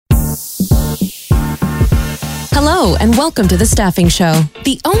Hello, and welcome to The Staffing Show,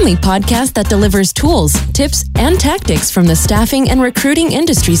 the only podcast that delivers tools, tips, and tactics from the staffing and recruiting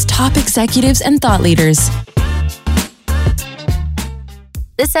industry's top executives and thought leaders.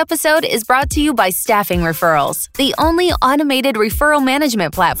 This episode is brought to you by Staffing Referrals, the only automated referral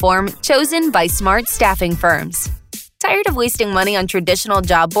management platform chosen by smart staffing firms. Tired of wasting money on traditional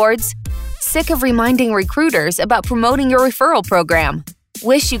job boards? Sick of reminding recruiters about promoting your referral program?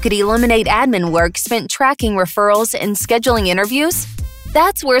 Wish you could eliminate admin work spent tracking referrals and scheduling interviews?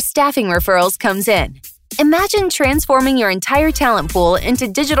 That's where Staffing Referrals comes in. Imagine transforming your entire talent pool into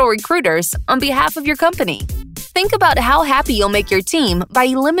digital recruiters on behalf of your company. Think about how happy you'll make your team by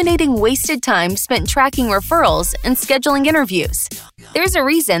eliminating wasted time spent tracking referrals and scheduling interviews. There's a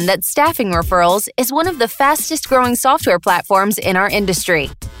reason that Staffing Referrals is one of the fastest growing software platforms in our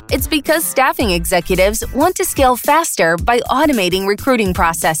industry. It's because staffing executives want to scale faster by automating recruiting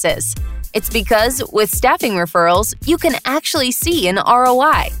processes. It's because with Staffing Referrals, you can actually see an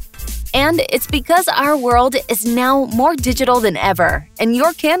ROI. And it's because our world is now more digital than ever, and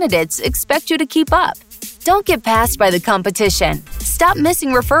your candidates expect you to keep up. Don't get passed by the competition. Stop missing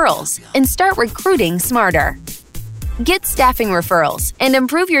referrals and start recruiting smarter. Get Staffing Referrals and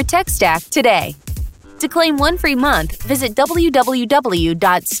improve your tech stack today. To claim one free month, visit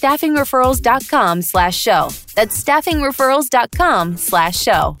www.staffingreferrals.com/show. That's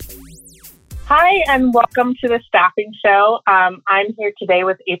staffingreferrals.com/show. Hi, and welcome to the Staffing Show. I'm here today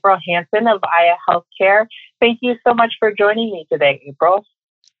with April Hansen of Aya Healthcare. Thank you so much for joining me today, April.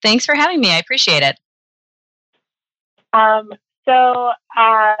 Thanks for having me. I appreciate it. From your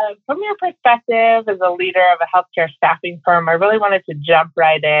perspective as a leader of a healthcare staffing firm, I really wanted to jump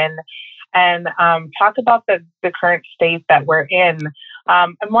right in and talk about the current state that we're in.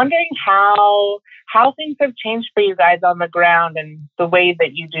 I'm wondering how things have changed for you guys on the ground and the way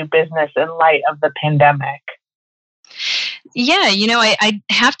that you do business in light of the pandemic. Yeah, I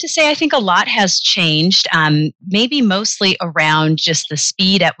have to say I think a lot has changed, maybe mostly around just the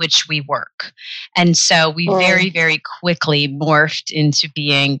speed at which we work. And so we very, very quickly morphed into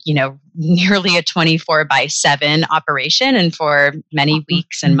being, nearly a 24/7 operation. And for many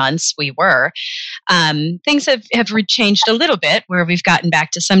weeks and months we were. Things have changed a little bit where we've gotten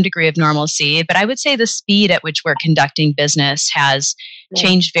back to some degree of normalcy. But I would say the speed at which we're conducting business has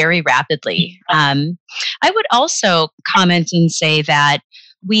changed very rapidly. I would also comment and say that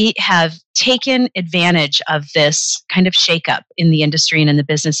we have taken advantage of this kind of shakeup in the industry and in the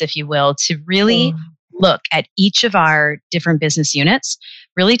business, if you will, to really look at each of our different business units,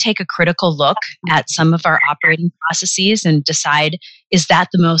 really take a critical look at some of our operating processes and decide, is that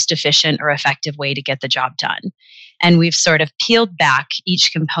the most efficient or effective way to get the job done? And we've sort of peeled back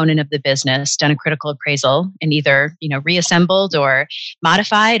each component of the business, done a critical appraisal, and either reassembled or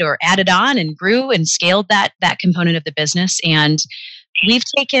modified or added on and grew and scaled that component of the business. And we've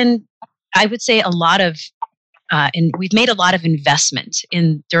taken, I would say, and we've made a lot of investment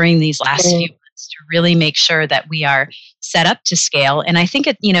during these last few months to really make sure that we are set up to scale. And I think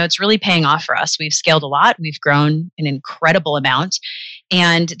it's really paying off for us. We've scaled a lot. We've grown an incredible amount.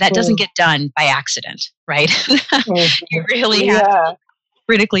 And that doesn't get done by accident, right? You really have to be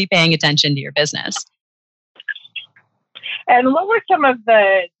critically paying attention to your business. And what were some of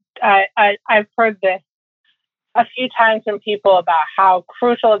I've heard this a few times from people about how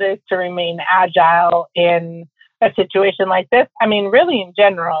crucial it is to remain agile in a situation like this. I mean, really in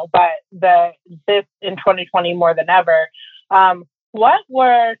general, but this in 2020 more than ever. What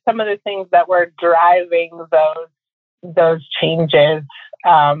were some of the things that were driving those changes?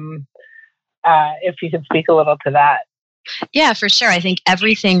 If you could speak a little to that. Yeah, for sure. I think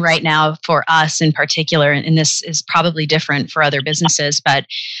everything right now for us in particular, and this is probably different for other businesses, but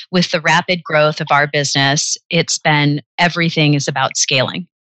with the rapid growth of our business, everything is about scaling,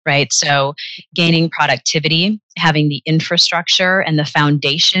 right? So gaining productivity, having the infrastructure and the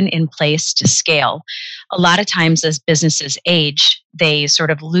foundation in place to scale. A lot of times as businesses age, they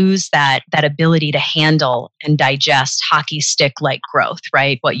sort of lose that ability to handle and digest hockey stick-like growth,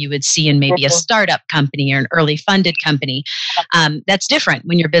 right? What you would see in maybe a startup company or an early funded company. That's different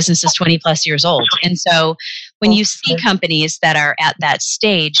when your business is 20 plus years old. And so when you see companies that are at that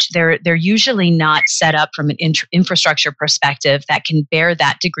stage, they're usually not set up from an infrastructure perspective that can bear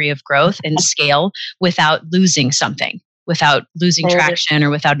that degree of growth and scale without losing something, without losing traction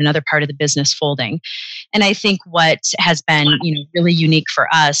or without another part of the business folding. And I think what has been, really unique for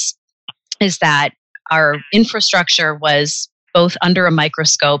us is that our infrastructure was both under a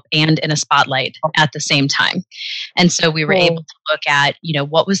microscope and in a spotlight at the same time. And so we were able to look at,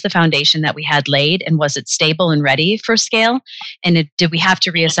 what was the foundation that we had laid, and was it stable and ready for scale? And did we have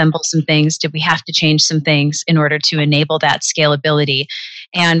to reassemble some things? Did we have to change some things in order to enable that scalability?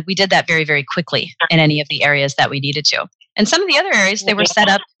 And we did that very, very quickly in any of the areas that we needed to. And some of the other areas, they were set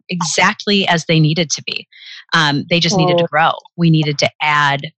up exactly as they needed to be. They just needed to grow. We needed to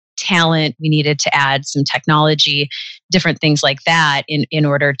add talent. We needed to add some technology, different things like that in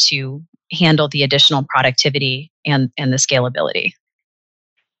order to handle the additional productivity and the scalability.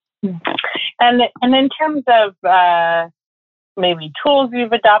 And in terms of maybe tools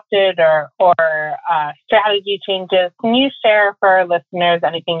you've adopted or strategy changes, can you share for our listeners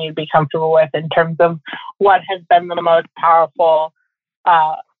anything you'd be comfortable with in terms of what has been the most powerful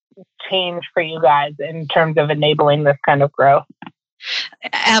change for you guys in terms of enabling this kind of growth?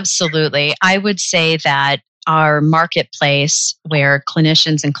 Absolutely. I would say that our marketplace, where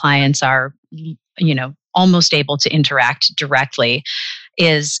clinicians and clients are, almost able to interact directly,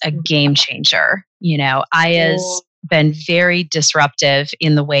 is a game changer. Aya's been very disruptive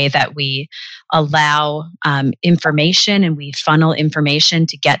in the way that we allow information and we funnel information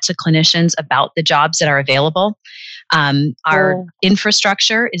to get to clinicians about the jobs that are available. Our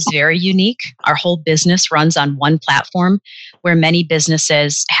infrastructure is very unique. Our whole business runs on one platform, where many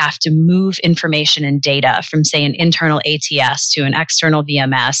businesses have to move information and data from, say, an internal ATS to an external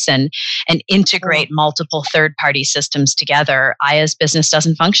VMS and integrate multiple third-party systems together. Aya's business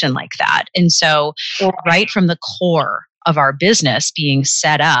doesn't function like that. And so right from the core of our business being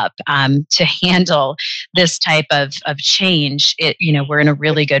set up to handle this type of change, we're in a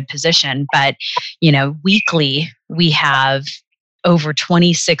really good position. But, weekly, we have over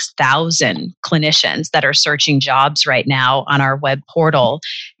 26,000 clinicians that are searching jobs right now on our web portal,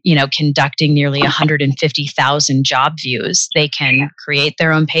 conducting nearly 150,000 job views. They can create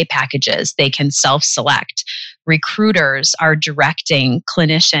their own pay packages. They can self-select. Recruiters are directing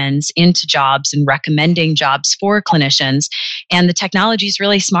clinicians into jobs and recommending jobs for clinicians. And the technology is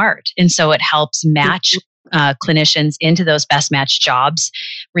really smart. And so it helps match clinicians into those best matched jobs,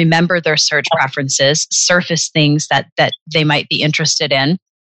 remember their search preferences, surface things that they might be interested in.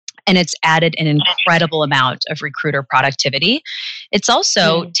 And it's added an incredible amount of recruiter productivity. It's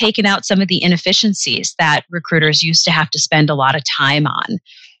also taken out some of the inefficiencies that recruiters used to have to spend a lot of time on,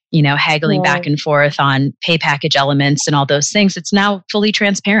 haggling back and forth on pay package elements and all those things. It's now fully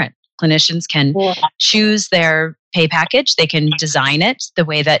transparent. Clinicians can choose their pay package. They can design it the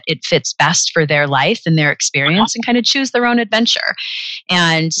way that it fits best for their life and their experience, and kind of choose their own adventure.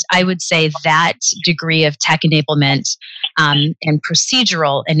 And I would say that degree of tech enablement and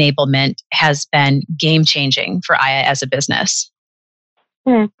procedural enablement has been game changing for Aya as a business.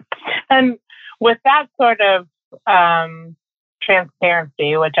 And with that sort of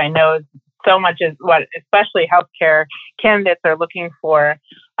transparency, which I know is so much is what especially healthcare candidates are looking for,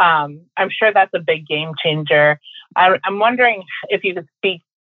 I'm sure that's a big game changer. I'm wondering if you could speak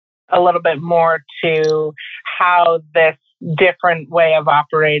a little bit more to how this different way of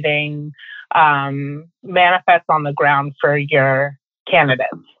operating manifests on the ground for your candidates.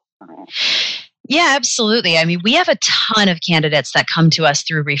 Yeah, absolutely. I mean, we have a ton of candidates that come to us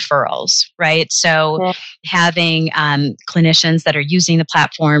through referrals, right? So having clinicians that are using the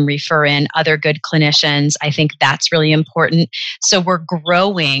platform refer in other good clinicians, I think that's really important. So we're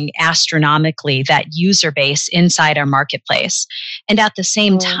growing astronomically that user base inside our marketplace. And at the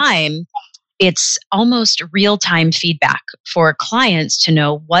same time, it's almost real-time feedback for clients to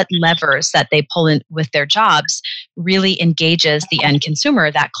know what levers that they pull in with their jobs really engages the end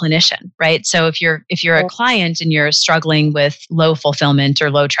consumer, that clinician, right? So if you're a client and you're struggling with low fulfillment or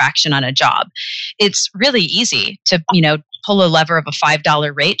low traction on a job, it's really easy to, pull a lever of a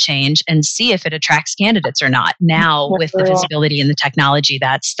 $5 rate change and see if it attracts candidates or not. Now, with the visibility and the technology,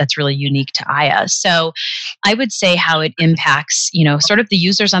 that's really unique to Aya. So I would say how it impacts, sort of the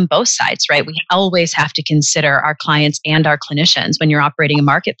users on both sides, right? We always have to consider our clients and our clinicians when you're operating a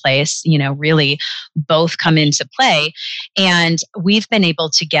marketplace, really both come into play. And we've been able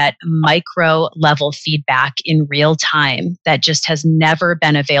to get micro level feedback in real time that just has never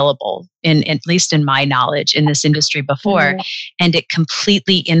been available, at least in my knowledge, in this industry before. And it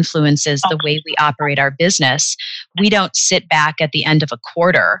completely influences the way we operate our business. We don't sit back at the end of a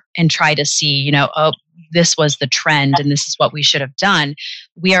quarter and try to see, this was the trend and this is what we should have done.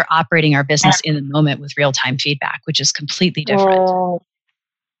 We are operating our business in the moment with real-time feedback, which is completely different.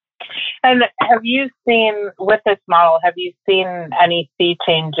 And have you seen, with this model, have you seen any sea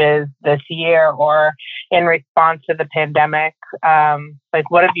changes this year or in response to the pandemic?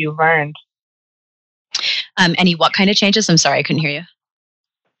 What have you learned? Any what kind of changes? I'm sorry, I couldn't hear you.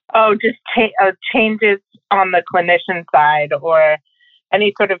 Oh, just changes on the clinician side, or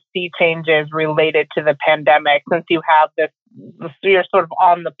any sort of sea changes related to the pandemic, since you have you're sort of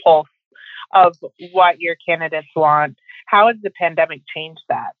on the pulse of what your candidates want. How has the pandemic changed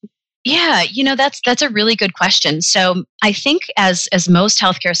that? Yeah, that's a really good question. So I think as most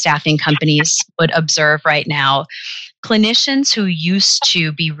healthcare staffing companies would observe right now, clinicians who used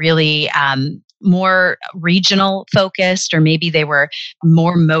to be really more regional focused, or maybe they were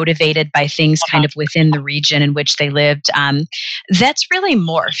more motivated by things kind of within the region in which they lived, that's really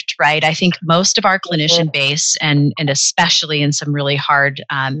morphed, right? I think most of our clinician base, and especially in some really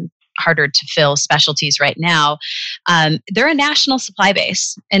harder to fill specialties right now, they're a national supply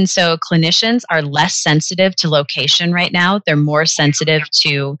base. And so clinicians are less sensitive to location right now. They're more sensitive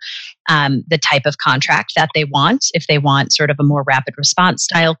to the type of contract that they want. If they want sort of a more rapid response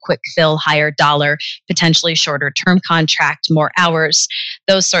style, quick fill, higher dollar, potentially shorter term contract, more hours,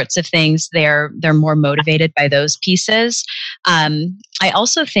 those sorts of things, they're more motivated by those pieces. I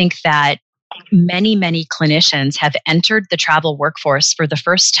also think that many clinicians have entered the travel workforce for the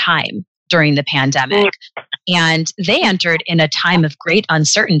first time during the pandemic. And they entered in a time of great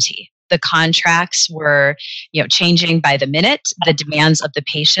uncertainty. The contracts were, changing by the minute. The demands of the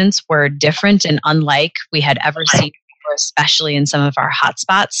patients were different and unlike we had ever seen before, especially in some of our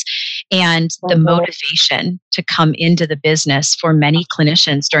hotspots. And the motivation to come into the business for many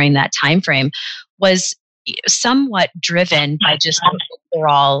clinicians during that time frame was somewhat driven by just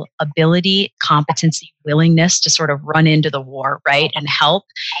overall ability, competency, willingness to sort of run into the war, right, and help.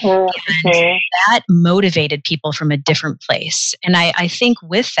 And that motivated people from a different place. And I think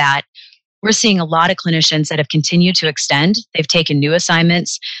with that, we're seeing a lot of clinicians that have continued to extend. They've taken new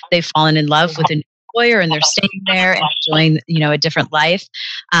assignments. They've fallen in love with a new employer, and they're staying there and enjoying, a different life.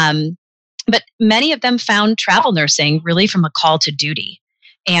 But many of them found travel nursing really from a call to duty.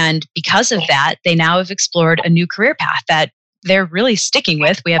 And because of that, they now have explored a new career path that they're really sticking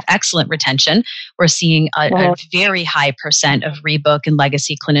with. We have excellent retention. We're seeing a very high % of rebook and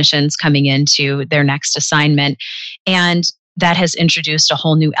legacy clinicians coming into their next assignment. And that has introduced a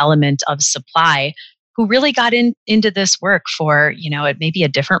whole new element of supply who really got into this work for, it may be a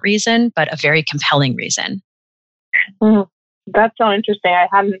different reason, but a very compelling reason. That's so interesting. I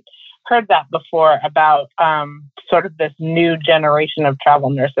hadn't heard that before about sort of this new generation of travel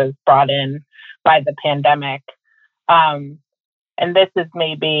nurses brought in by the pandemic. And this is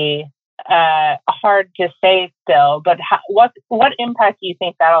maybe hard to say still, but what impact do you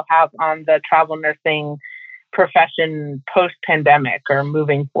think that'll have on the travel nursing profession post-pandemic or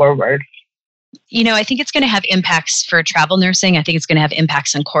moving forward? I think it's going to have impacts for travel nursing. I think it's going to have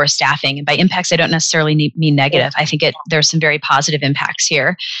impacts on core staffing. And by impacts, I don't necessarily mean negative. I think there's some very positive impacts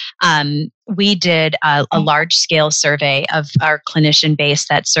here. We did a large-scale survey of our clinician base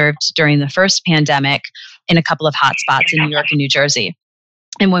that served during the first pandemic in a couple of hotspots in New York and New Jersey.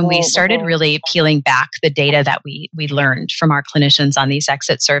 And when we started really peeling back the data that we learned from our clinicians on these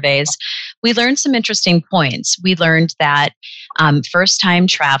exit surveys, we learned some interesting points. We learned that first-time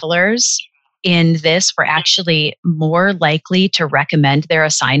travelers in this were actually more likely to recommend their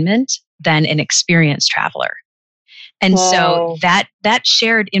assignment than an experienced traveler. And so that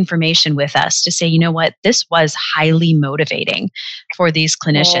shared information with us to say, you know what, this was highly motivating for these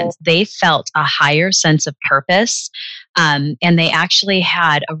clinicians. They felt a higher sense of purpose, and they actually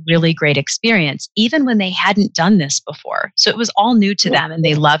had a really great experience, even when they hadn't done this before. So it was all new to them, and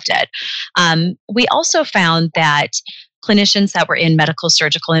they loved it. We also found that clinicians that were in medical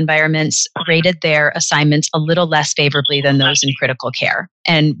surgical environments rated their assignments a little less favorably than those in critical care.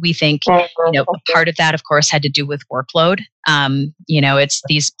 And we think, part of that, of course, had to do with workload. It's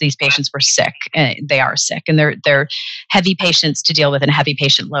these patients were sick. They are sick, and they're heavy patients to deal with and a heavy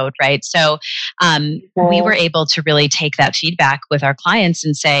patient load, right? So we were able to really take that feedback with our clients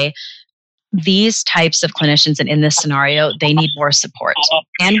and say, these types of clinicians, and in this scenario, they need more support.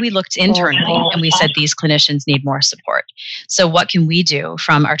 And we looked internally and we said, these clinicians need more support. So what can we do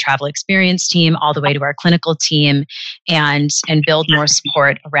from our travel experience team all the way to our clinical team and build more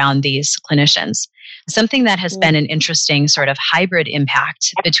support around these clinicians? Something that has been an interesting sort of hybrid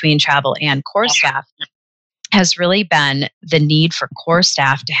impact between travel and core staff has really been the need for core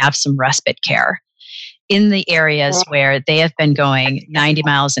staff to have some respite care in the areas where they have been going 90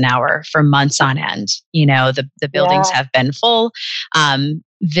 miles an hour for months on end. The buildings have been full.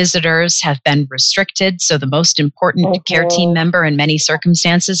 Visitors have been restricted. So the most important care team member in many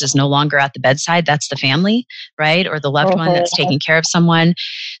circumstances is no longer at the bedside. That's the family, right? Or the loved one that's taking care of someone.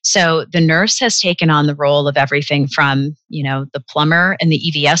 So the nurse has taken on the role of everything from, the plumber and the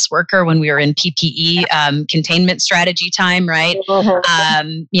EVS worker when we were in PPE containment strategy time, right?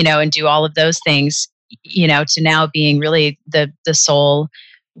 And do all of those things, to now being really the sole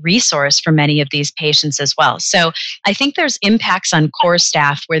resource for many of these patients as well. So I think there's impacts on core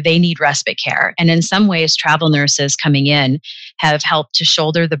staff where they need respite care. And in some ways, travel nurses coming in have helped to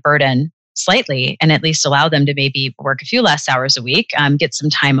shoulder the burden slightly and at least allow them to maybe work a few less hours a week, get some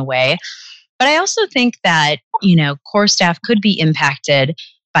time away. But I also think that, core staff could be impacted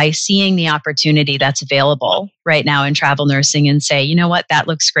by seeing the opportunity that's available right now in travel nursing and say, you know what, that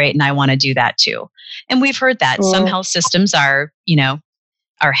looks great and I want to do that too. And we've heard that some health systems are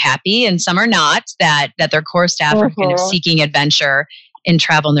happy and some are not, that their core staff are kind of seeking adventure in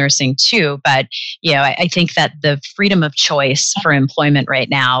travel nursing too. But, I think that the freedom of choice for employment right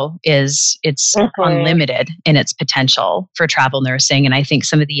now it's unlimited in its potential for travel nursing. And I think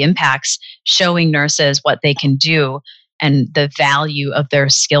some of the impacts showing nurses what they can do and the value of their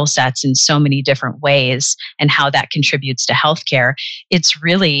skill sets in so many different ways and how that contributes to healthcare, it's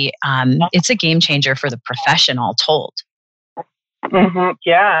really, it's a game changer for the profession all told.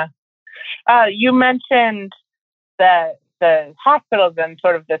 Yeah. You mentioned the hospitals and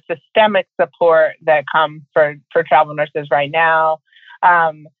sort of the systemic support that comes for travel nurses right now,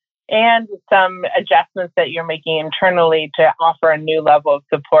 and some adjustments that you're making internally to offer a new level of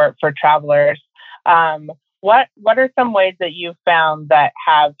support for travelers. What are some ways that you've found that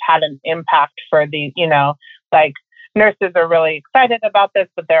have had an impact for the, nurses are really excited about this,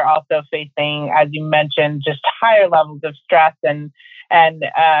 but they're also facing, as you mentioned, just higher levels of stress and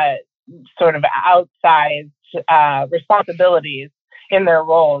sort of outsized responsibilities in their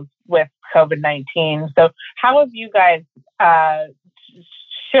roles with COVID-19. So how have you guys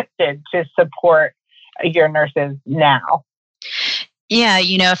shifted to support your nurses now? Yeah,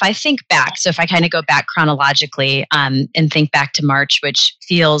 if I think back, so if I kind of go back chronologically and think back to March, which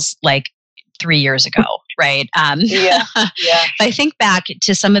feels like 3 years ago, right? If I think back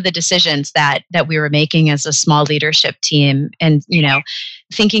to some of the decisions that we were making as a small leadership team and,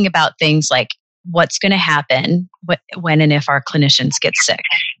 thinking about things like what's going to happen when and if our clinicians get sick,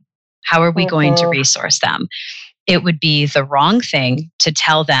 how are we going to resource them? It would be the wrong thing to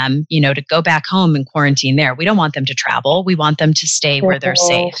tell them, to go back home and quarantine there. We don't want them to travel. We want them to stay where they're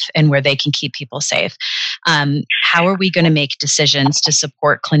safe and where they can keep people safe. How are we going to make decisions to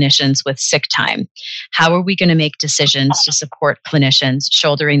support clinicians with sick time? How are we going to make decisions to support clinicians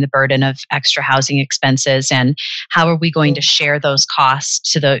shouldering the burden of extra housing expenses? And how are we going to share those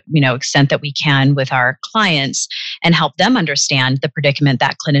costs to the extent that we can with our clients and help them understand the predicament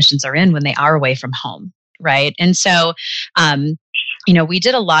that clinicians are in when they are away from home? Right. And so, we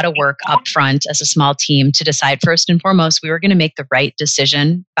did a lot of work up front as a small team to decide first and foremost, we were going to make the right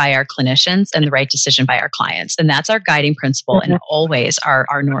decision by our clinicians and the right decision by our clients. And that's our guiding principle and always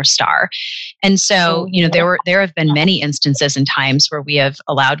our North Star. And so, there have been many instances and times where we have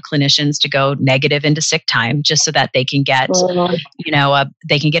allowed clinicians to go negative into sick time just so that they can get,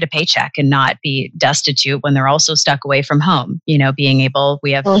 they can get a paycheck and not be destitute when they're also stuck away from home. We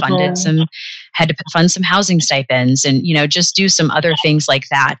have had to fund some housing stipends and, just do some other things like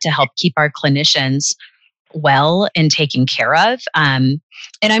that to help keep our clinicians well and taken care of. And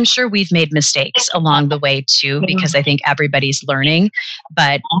I'm sure we've made mistakes along the way too, because I think everybody's learning,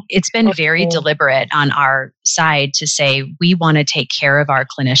 but it's been very deliberate on our side to say, we want to take care of our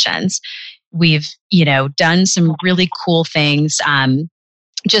clinicians. We've, done some really cool things,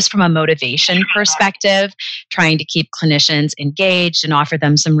 just from a motivation perspective, trying to keep clinicians engaged and offer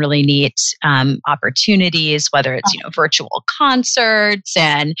them some really neat opportunities, whether it's, virtual concerts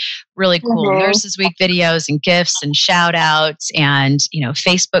and really cool Nurses Week videos and gifts and shout outs and,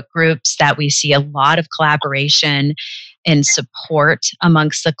 Facebook groups that we see a lot of collaboration and support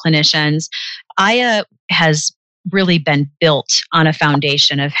amongst the clinicians. Aya has really been built on a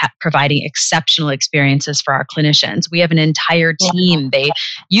foundation of providing exceptional experiences for our clinicians. We have an entire team. They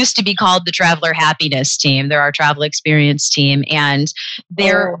used to be called the Traveler Happiness Team. They're our travel experience team. And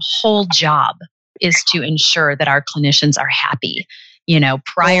their whole job is to ensure that our clinicians are happy.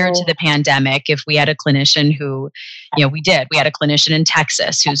 Prior to the pandemic, if we had a clinician who, we had a clinician in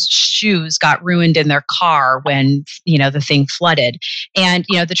Texas whose shoes got ruined in their car when, the thing flooded. And,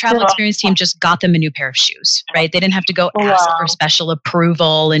 the travel experience team just got them a new pair of shoes, right? They didn't have to go ask for special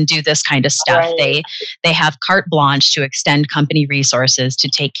approval and do this kind of stuff. They have carte blanche to extend company resources to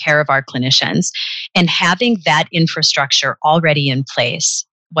take care of our clinicians. And having that infrastructure already in place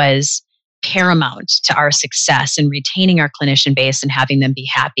was paramount to our success in retaining our clinician base and having them be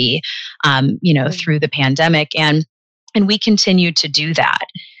happy, through the pandemic. And we continue to do that.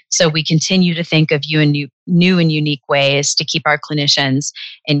 So we continue to think of new and unique ways to keep our clinicians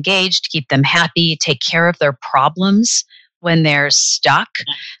engaged, keep them happy, take care of their problems when they're stuck.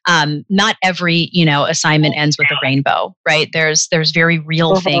 Not every, assignment ends with a rainbow, right? There's very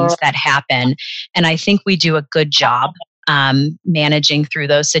real things that happen. And I think we do a good job managing through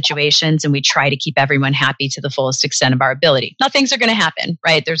those situations, and we try to keep everyone happy to the fullest extent of our ability. Now, things are going to happen,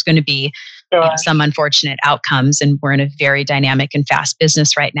 right? There's going to be some unfortunate outcomes, and we're in a very dynamic and fast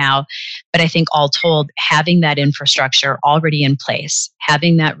business right now. But I think all told, having that infrastructure already in place,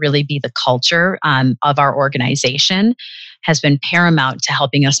 having that really be the culture of our organization has been paramount to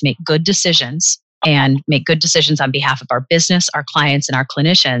helping us make good decisions and make good decisions on behalf of our business, our clients, and our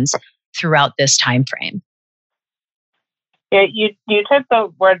clinicians throughout this time frame. Yeah, you took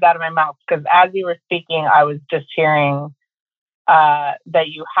the words out of my mouth, because as you were speaking, I was just hearing that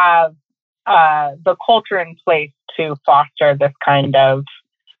you have the culture in place to foster this kind of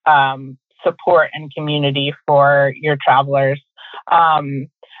support and community for your travelers.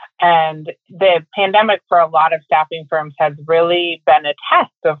 And the pandemic for a lot of staffing firms has really been a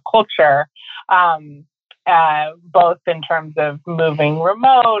test of culture, both in terms of moving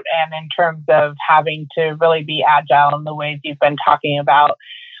remote and in terms of having to really be agile in the ways you've been talking about,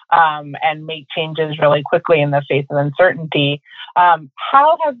 and make changes really quickly in the face of uncertainty.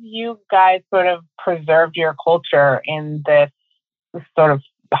 How have you guys sort of preserved your culture in this sort of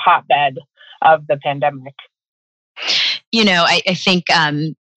hotbed of the pandemic? I think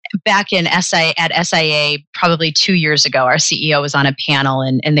back in at SIA, probably 2 years ago, our CEO was on a panel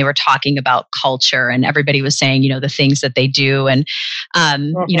and they were talking about culture, and everybody was saying, the things that they do. And,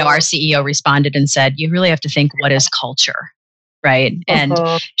 our CEO responded and said, you really have to think, what is culture? Right. And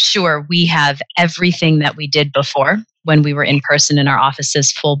sure, we have everything that we did before. When we were in person in our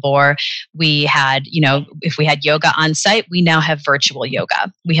offices, full bore, we had, if we had yoga on site, we now have virtual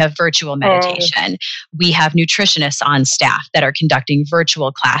yoga. We have virtual meditation. We have nutritionists on staff that are conducting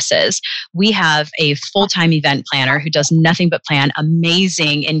virtual classes. We have a full-time event planner who does nothing but plan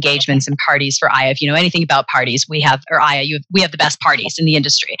amazing engagements and parties for Aya. If you know anything about parties, we have the best parties in the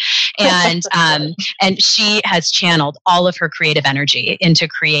industry. And and she has channeled all of her creative energy into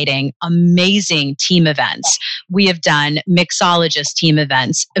creating amazing team events. We have done mixologist team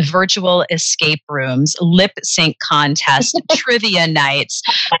events, virtual escape rooms, lip sync contests, trivia nights,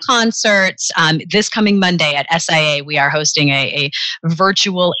 concerts. This coming Monday at SIA, we are hosting a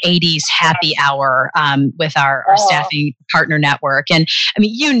virtual 80s happy hour with our staffing partner network. And I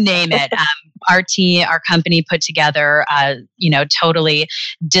mean, you name it. Our company put together totally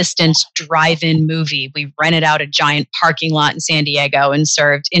distance drive-in movie. We rented out a giant parking lot in San Diego and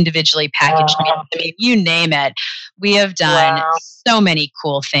served individually packaged meals. I mean, you name it. We have done so many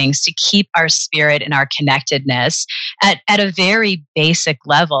cool things to keep our spirit and our connectedness at a very basic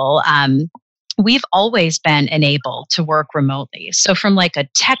level. We've always been enabled to work remotely. So from like a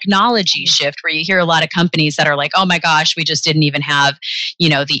technology shift where you hear a lot of companies that are like, oh my gosh, we just didn't even have,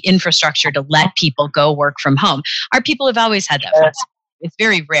 the infrastructure to let people go work from home. Our people have always had that flexibility. It's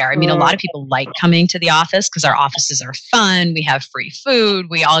very rare. I mean, a lot of people like coming to the office because our offices are fun. We have free food.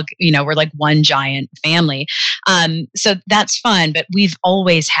 We all, we're like one giant family. So that's fun, but we've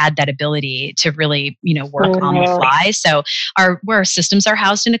always had that ability to really, work on the fly. So our systems are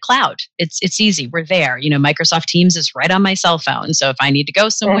housed in a cloud. It's easy. We're there. Microsoft Teams is right on my cell phone. So if I need to go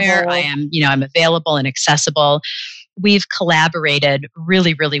somewhere, I am, I'm available and accessible. We've collaborated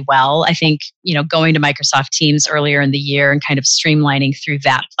really, really well. I think, going to Microsoft Teams earlier in the year and kind of streamlining through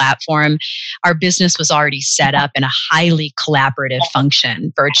that platform, our business was already set up in a highly collaborative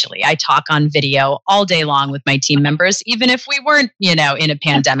function virtually. I talk on video all day long with my team members, even if we weren't, in a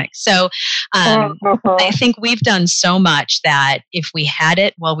pandemic. So I think we've done so much that if we had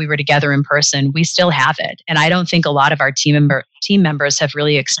it while we were together in person, we still have it. And I don't think a lot of our team members have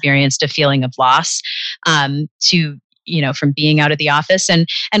really experienced a feeling of loss from being out of the office. And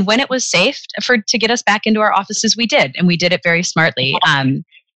when it was safe to get us back into our offices, we did. And we did it very smartly.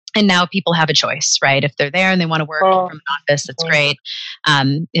 And now people have a choice, right? If they're there and they want to work from an office, that's great.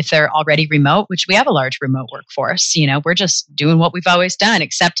 If they're already remote, which we have a large remote workforce, we're just doing what we've always done,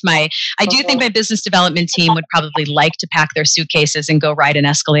 except I do think my business development team would probably like to pack their suitcases and go ride an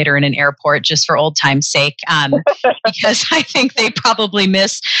escalator in an airport just for old time's sake. Because I think they probably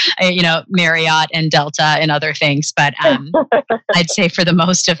miss, Marriott and Delta and other things. But I'd say for the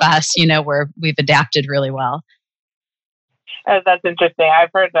most of us, we've adapted really well. That's interesting. I've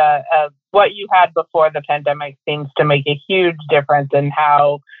heard what you had before the pandemic seems to make a huge difference in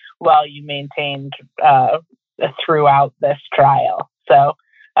how well you maintained throughout this trial. So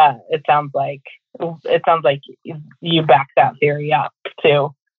it sounds like you back that theory up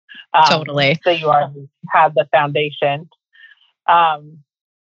too. Totally. So you already had the foundation.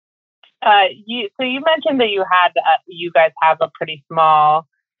 You mentioned that you guys have a pretty small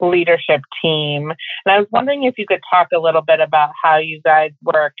leadership team, and I was wondering if you could talk a little bit about how you guys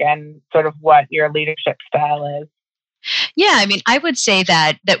work and sort of what your leadership style is. Yeah, I mean, I would say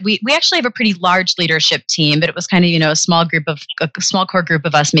that we actually have a pretty large leadership team, but it was kind of a small core group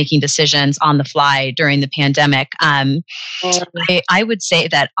of us making decisions on the fly during the pandemic. I would say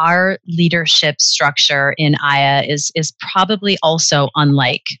that our leadership structure in Aya is probably also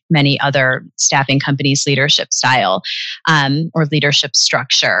unlike many other staffing companies' leadership style or leadership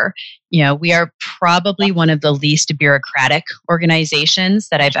structure. We are probably one of the least bureaucratic organizations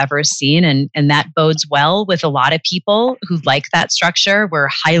that I've ever seen, and that bodes well with a lot of people who like that structure. We're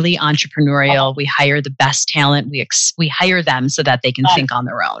highly entrepreneurial. We hire the best talent. We hire them so that they can think on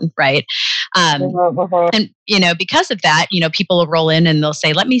their own, right? And because of that, people will roll in and they'll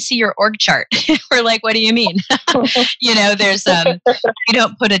say, "Let me see your org chart." We're like, "What do you mean?" There's we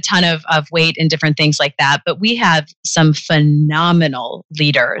don't put a ton of weight in different things like that, but we have some phenomenal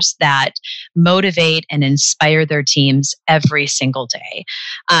leaders that motivate and inspire their teams every single day.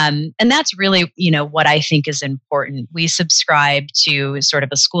 And that's really, what I think is important. We subscribe to sort of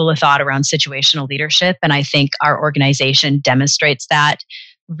a school of thought around situational leadership, and I think our organization demonstrates that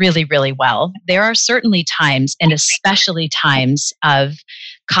really, really well. There are certainly times, and especially times of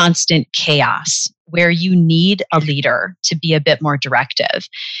constant chaos, where you need a leader to be a bit more directive.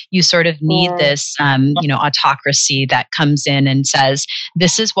 You sort of need this, autocracy that comes in and says,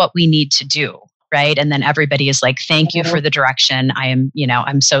 "This is what we need to do." Right. And then everybody is like, "Thank you for the direction.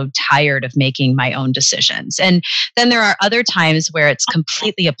 I'm so tired of making my own decisions." And then there are other times where it's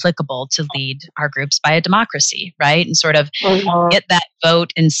completely applicable to lead our groups by a democracy, right? And sort of get that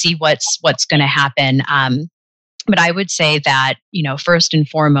vote and see what's going to happen. But I would say that, first and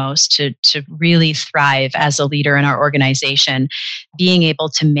foremost, to really thrive as a leader in our organization, being able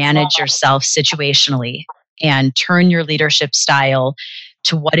to manage yourself situationally and turn your leadership style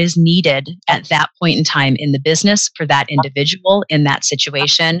to what is needed at that point in time in the business for that individual in that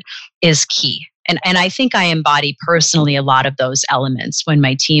situation is key. And I think I embody personally a lot of those elements when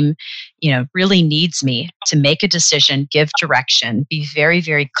my team, really needs me to make a decision, give direction, be very,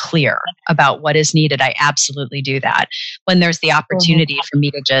 very clear about what is needed. I absolutely do that. When there's the opportunity for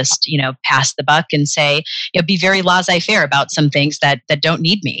me to just, pass the buck and say, be very laissez-faire about some things that don't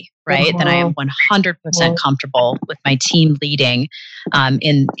need me, right? Then I am 100% comfortable with my team leading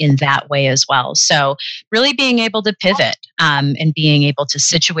in that way as well. So really being able to pivot and being able to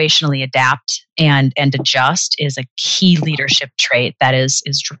situationally adapt and adjust is a key leadership trait that is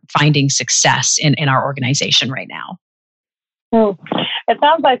finding success in our organization right now. It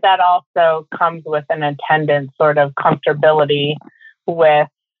sounds like that also comes with an attendant sort of comfortability with,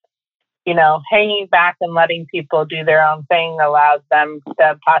 hanging back and letting people do their own thing allows them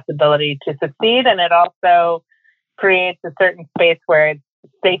the possibility to succeed. And it also creates a certain space where it's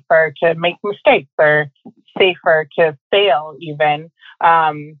safer to make mistakes or safer to fail even.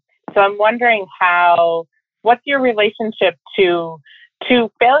 So I'm wondering what's your relationship to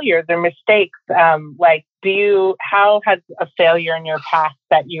failures or mistakes? How has a failure in your past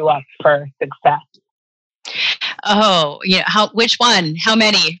set you up for success? Oh, which one? How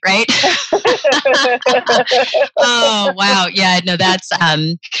many, right? Oh, wow. Yeah, no, that's,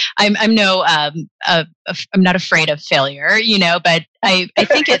 I'm not afraid of failure, but I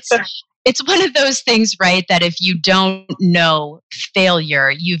think it's one of those things, right, that if you don't know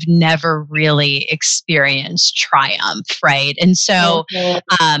failure, you've never really experienced triumph, right? And so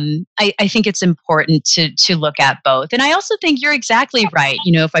I think it's important to look at both. And I also think you're exactly right.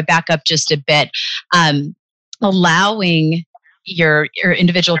 If I back up just a bit, allowing your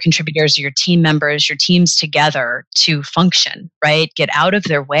individual contributors, your team members, your teams together to function, right? Get out of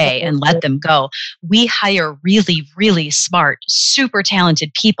their way and let them go. We hire really, really smart, super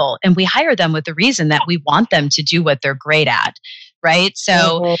talented people, and we hire them with the reason that we want them to do what they're great at, right?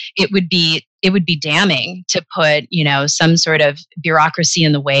 So it would be damning to put, some sort of bureaucracy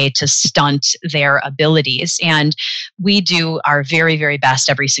in the way to stunt their abilities. And we do our very, very best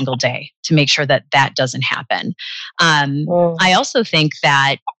every single day to make sure that that doesn't happen. I also think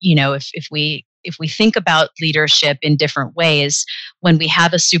that, if we if we think about leadership in different ways, when we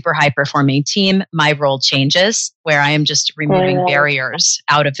have a super high performing team, my role changes where I am just removing barriers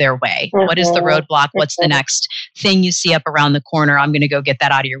out of their way. What is the roadblock? What's the next thing you see up around the corner? I'm going to go get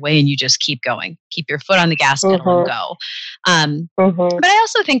that out of your way, and you just keep going. Keep your foot on the gas pedal and go. But I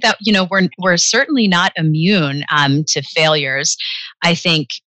also think that, we're certainly not immune to failures. I think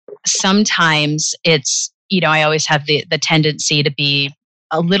sometimes it's, I always have the tendency to be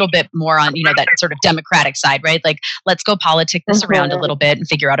a little bit more on, that sort of democratic side, right? Like, let's go politic this around a little bit and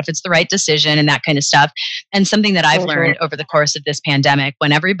figure out if it's the right decision and that kind of stuff. And something that I've learned over the course of this pandemic,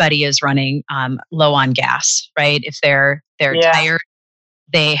 when everybody is running low on gas, right? If they're tired,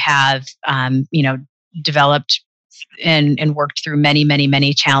 they have, developed and worked through many, many,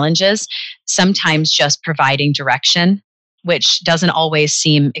 many challenges, sometimes just providing direction, which doesn't always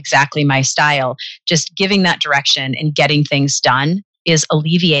seem exactly my style, just giving that direction and getting things done is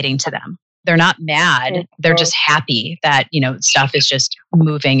alleviating to them. They're not mad. They're just happy that, stuff is just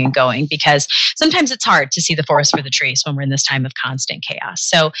moving and going, because sometimes it's hard to see the forest for the trees when we're in this time of constant chaos.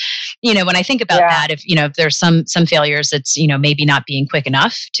 So, when I think about that, if there's some failures, it's, maybe not being quick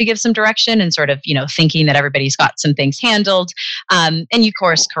enough to give some direction and sort of, thinking that everybody's got some things handled. And you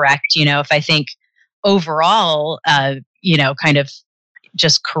course correct, if I think overall, kind of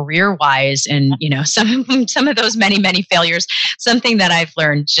just career-wise and, some of those many, many failures, something that I've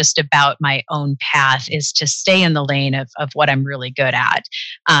learned just about my own path is to stay in the lane of what I'm really good at.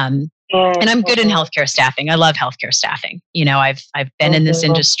 And I'm good in healthcare staffing. I love healthcare staffing. I've been in this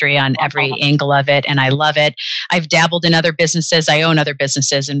industry on every angle of it, and I love it. I've dabbled in other businesses. I own other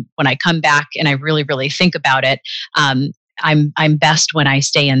businesses. And when I come back and I really, really think about it, I'm best when I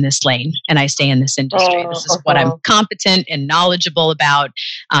stay in this lane and I stay in this industry. This is what I'm competent and knowledgeable about.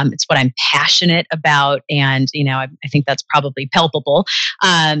 It's what I'm passionate about. And, I think that's probably palpable.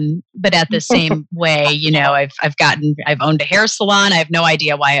 But at the same way, I've owned a hair salon. I have no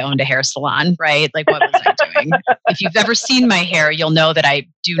idea why I owned a hair salon, right? Like, what was I doing? If you've ever seen my hair, you'll know that I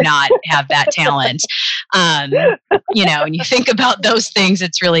do not have that talent. And you think about those things,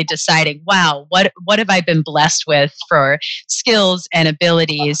 it's really deciding, wow, what have I been blessed with for skills and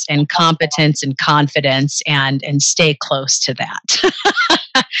abilities and competence and confidence, and stay close to that,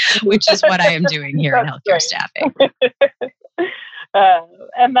 which is what I am doing here in healthcare staffing.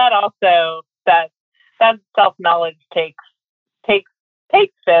 And that also, that self-knowledge takes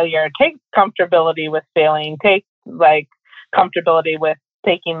failure, takes comfortability with failing, takes comfortability with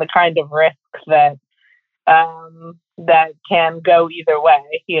taking the kind of risks that can go either way,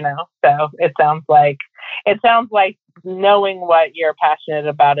 So it sounds like knowing what you're passionate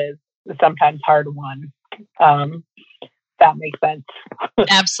about is sometimes hard won. That makes sense.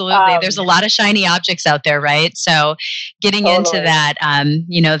 Absolutely. There's a lot of shiny objects out there, right? So getting into that,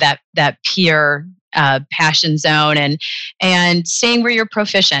 that peer passion zone and staying where you're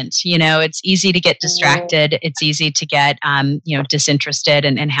proficient. It's easy to get distracted. It's easy to get, disinterested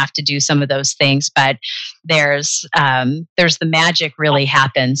and have to do some of those things. But there's the magic really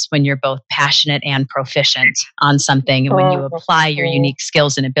happens when you're both passionate and proficient on something. And when you apply your unique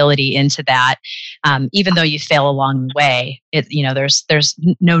skills and ability into that, even though you fail along the way, there's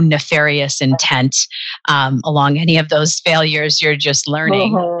no nefarious intent along any of those failures. You're just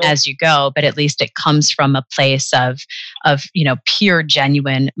learning as you go, but at least it comes from a place of pure,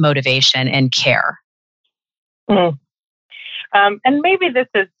 genuine motivation and care. And maybe this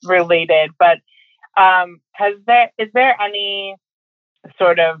is related, but is there any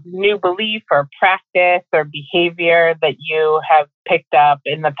sort of new belief or practice or behavior that you have picked up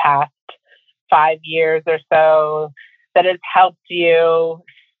in the past 5 years or so that has helped you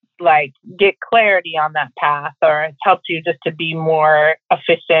get clarity on that path, or has helped you just to be more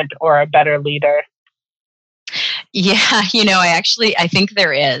efficient or a better leader? Yeah, I think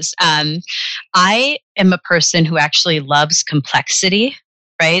there is. I am a person who actually loves complexity,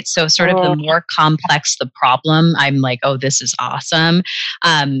 right? So sort of the more complex the problem, I'm like, oh, this is awesome.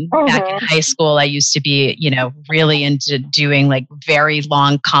 Back in high school, I used to be, really into doing very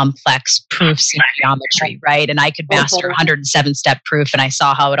long, complex proofs in geometry, right? And I could master a 107-step proof, and I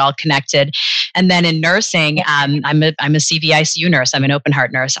saw how it all connected. And then in nursing, I'm a CVICU nurse. I'm an open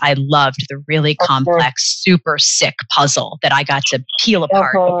heart nurse. I loved the really complex, super sick puzzle that I got to peel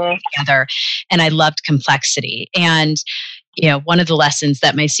apart together. And I loved complexity. And one of the lessons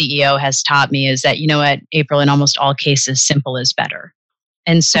that my CEO has taught me is that, April, in almost all cases, simple is better.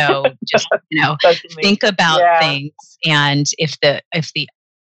 And so just, think about things. And if the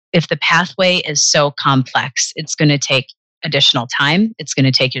pathway is so complex, it's going to take additional time. It's going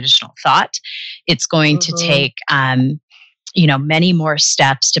to take additional thought. It's going to take, many more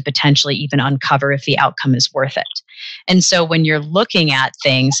steps to potentially even uncover if the outcome is worth it. And so when you're looking at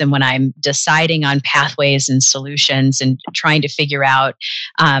things and when I'm deciding on pathways and solutions and trying to figure out,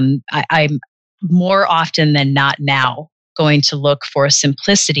 I'm more often than not now going to look for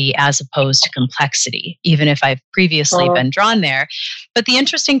simplicity as opposed to complexity, even if I've previously been drawn there. But the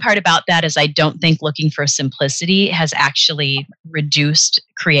interesting part about that is I don't think looking for simplicity has actually reduced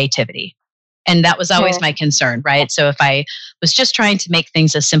creativity. And that was always my concern, right? So if I was just trying to make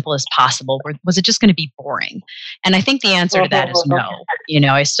things as simple as possible, was it just going to be boring? And I think the answer to that is no.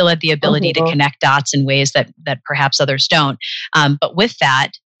 I still had the ability to connect dots in ways that perhaps others don't. But with that,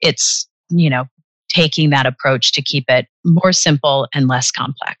 it's, taking that approach to keep it more simple and less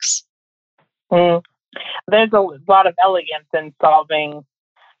complex. There's a lot of elegance in solving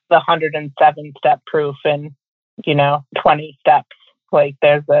the 107-step proof in, 20 steps. Like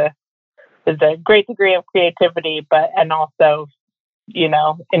there's a great degree of creativity, and also,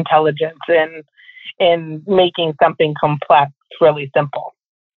 intelligence in making something complex really simple.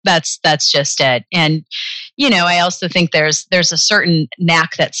 That's just it. And, I also think there's a certain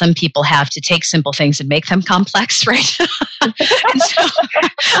knack that some people have to take simple things and make them complex, right? And so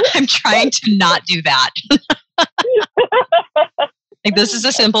I'm trying to not do that. Like, this is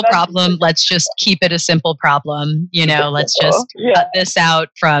a simple problem. Let's just keep it a simple problem. Let's just cut this out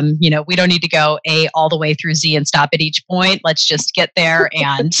from, we don't need to go A all the way through Z and stop at each point. Let's just get there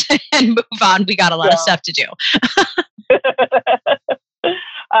and move on. We got a lot of stuff to do.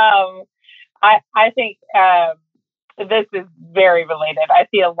 I think this is very related. I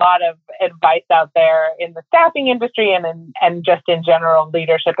see a lot of advice out there in the staffing industry and just in general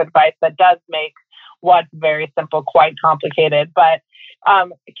leadership advice that does make what's very simple quite complicated. But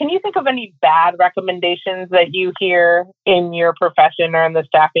can you think of any bad recommendations that you hear in your profession or in the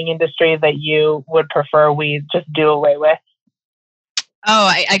staffing industry that you would prefer we just do away with?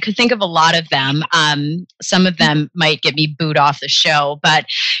 Oh, I could think of a lot of them. Some of them might get me booed off the show, but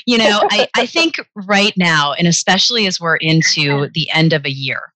I think right now, and especially as we're into the end of a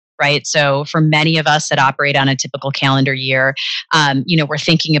year, right? So for many of us that operate on a typical calendar year, we're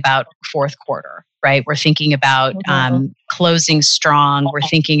thinking about fourth quarter, right? We're thinking about closing strong. We're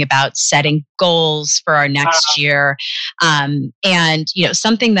thinking about setting goals for our next year, and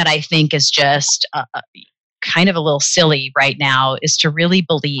something that I think is just kind of a little silly right now is to really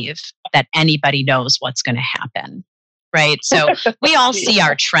believe that anybody knows what's going to happen, right? So we all see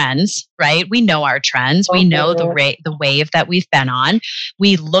our trends, right? We know our trends. We know the wave that we've been on.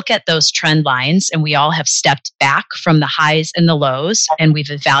 We look at those trend lines and we all have stepped back from the highs and the lows and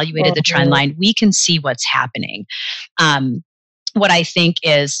we've evaluated the trend line. We can see what's happening. What I think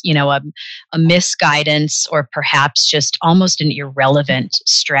is, a misguidance or perhaps just almost an irrelevant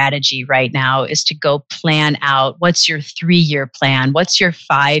strategy right now is to go plan out what's your 3-year plan, what's your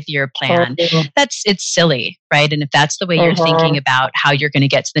 5-year plan. It's silly, right? And if that's the way you're thinking about how you're going to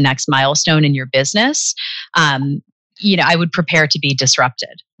get to the next milestone in your business, I would prepare to be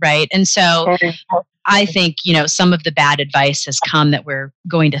disrupted, right? And so I think, some of the bad advice has come that we're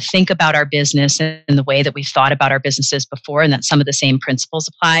going to think about our business in the way that we've thought about our businesses before, and that some of the same principles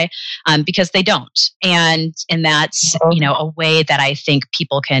apply, because they don't. And that's, a way that I think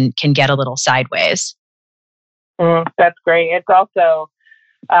people can get a little sideways. That's great. It's also,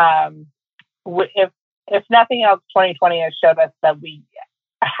 if nothing else, 2020 has showed us that we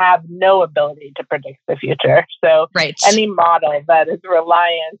have no ability to predict the future. So any model that is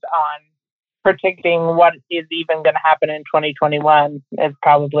reliant on predicting what is even going to happen in 2021 is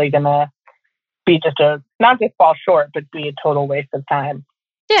probably going to be not just fall short, but be a total waste of time.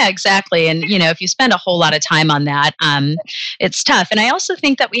 Yeah, exactly. And, if you spend a whole lot of time on that, it's tough. And I also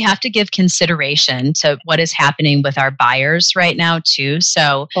think that we have to give consideration to what is happening with our buyers right now, too.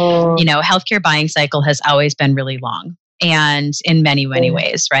 So, healthcare buying cycle has always been really long. And in many, many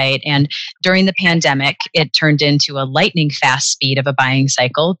ways, right? And during the pandemic, it turned into a lightning fast speed of a buying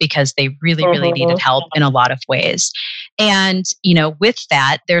cycle because they really, really needed help in a lot of ways. And, with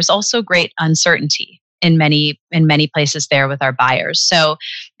that, there's also great uncertainty in many places there with our buyers. So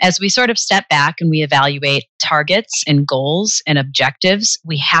as we sort of step back and we evaluate targets and goals and objectives,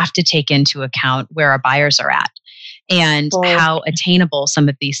 we have to take into account where our buyers are at and how attainable some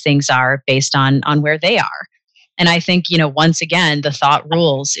of these things are based on where they are. And I think, once again, the thought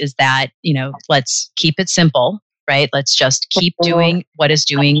rules is that, let's keep it simple, right? Let's just keep doing what is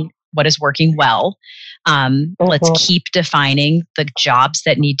working well. Let's keep defining the jobs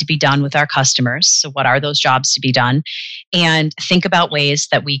that need to be done with our customers. So what are those jobs to be done? And think about ways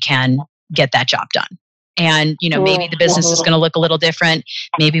that we can get that job done. And, maybe the business is going to look a little different.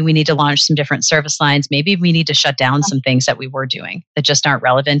 Maybe we need to launch some different service lines. Maybe we need to shut down some things that we were doing that just aren't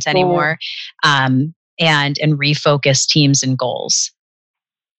relevant anymore. And refocus teams and goals.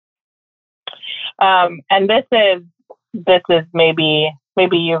 And this is maybe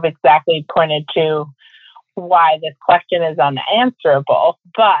you've exactly pointed to why this question is unanswerable,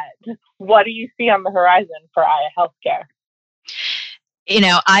 but what do you see on the horizon for Aya Healthcare?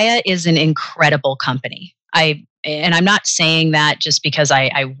 Aya is an incredible company. And I'm not saying that just because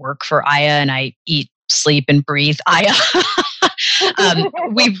I work for Aya and I eat, sleep, and breathe Aya.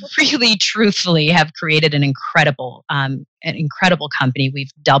 We really, truthfully have created an incredible company.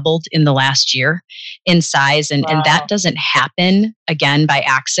 We've doubled in the last year in size, and that doesn't happen again by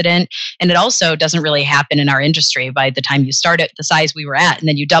accident. And it also doesn't really happen in our industry. By the time you start at the size we were at, and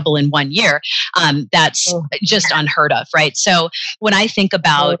then you double in 1 year, that's just unheard of, right? So when I think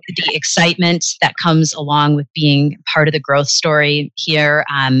about the excitement that comes along with being part of the growth story here,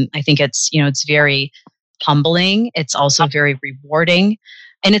 I think it's very humbling. It's also very rewarding,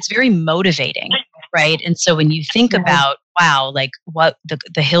 and it's very motivating, right? And so when you think about, wow, like what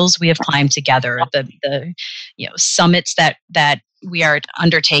the hills we have climbed together, the summits that we are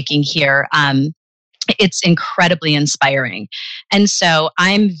undertaking here, it's incredibly inspiring. And so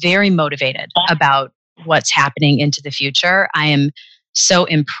I'm very motivated about what's happening into the future. I am so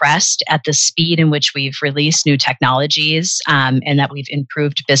impressed at the speed in which we've released new technologies, and that we've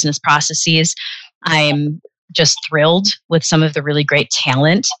improved business processes. I'm just thrilled with some of the really great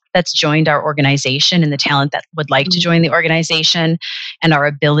talent that's joined our organization and the talent that would like to join the organization, and our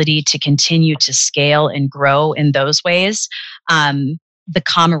ability to continue to scale and grow in those ways. The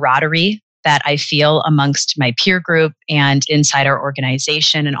camaraderie that I feel amongst my peer group and inside our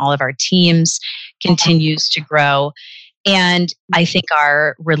organization and all of our teams continues to grow. And I think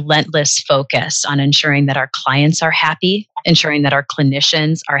our relentless focus on ensuring that our clients are happy, ensuring that our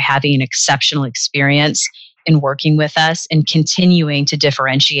clinicians are having an exceptional experience in working with us, and continuing to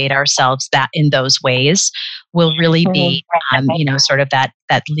differentiate ourselves that in those ways will really be, sort of that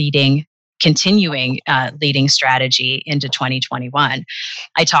continuing leading strategy into 2021.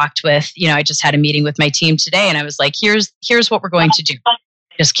 I talked with, I just had a meeting with my team today, and I was like, here's what we're going to do.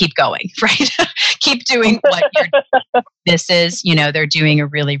 Just keep going, right? Keep doing what you're doing. This is, they're doing a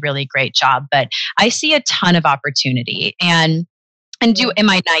really, really great job. But I see a ton of opportunity. And am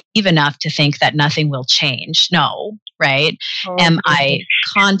I naive enough to think that nothing will change? No, right? Am I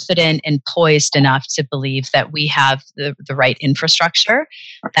confident and poised enough to believe that we have the right infrastructure,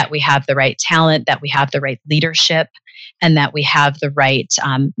 that we have the right talent, that we have the right leadership, and that we have the right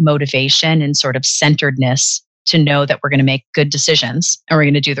motivation and sort of centeredness to know that we're going to make good decisions and we're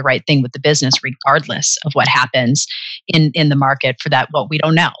going to do the right thing with the business regardless of what happens in the market for that, what we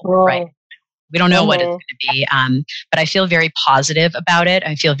don't know, right? We don't know what it's going to be, but I feel very positive about it.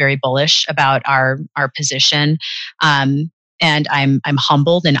 I feel very bullish about our position, and I'm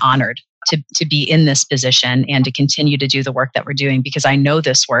humbled and honored to be in this position and to continue to do the work that we're doing, because I know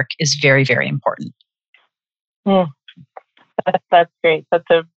this work is very, very important. That's great. That's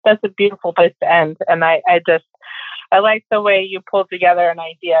a beautiful place to end. And I like the way you pulled together an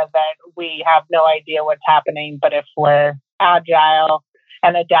idea that we have no idea what's happening, but if we're agile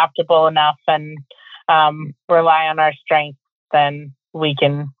and adaptable enough and rely on our strengths, then we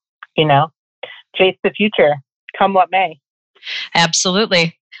can, chase the future, come what may.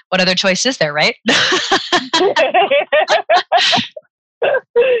 Absolutely. What other choice is there, right?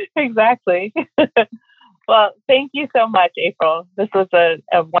 Exactly. Well, thank you so much, April. This was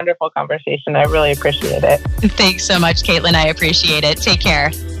a wonderful conversation. I really appreciate it. Thanks so much, Caitlin. I appreciate it. Take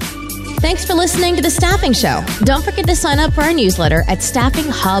care. Thanks for listening to The Staffing Show. Don't forget to sign up for our newsletter at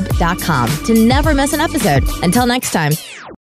staffinghub.com to never miss an episode. Until next time.